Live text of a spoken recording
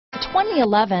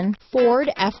2011 Ford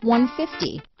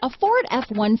F-150. A Ford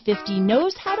F-150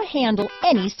 knows how to handle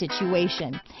any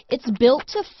situation. It's built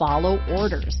to follow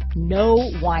orders,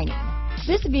 no whining.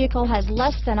 This vehicle has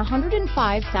less than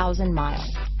 105,000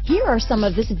 miles. Here are some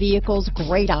of this vehicle's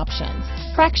great options: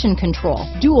 traction control,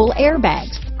 dual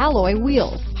airbags, alloy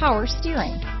wheels, power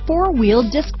steering, four-wheel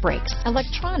disc brakes,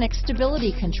 electronic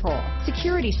stability control,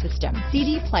 security system,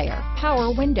 CD player,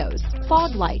 power windows,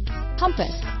 fog lights,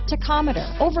 compass, tachometer,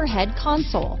 overhead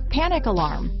console, panic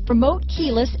alarm, remote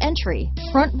keyless entry,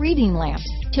 front reading lamps,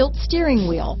 tilt steering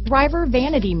wheel, driver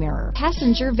vanity mirror,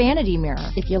 passenger vanity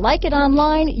mirror. If you like it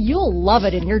online, you'll love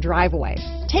it in your driveway.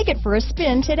 Take it for a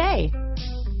spin today.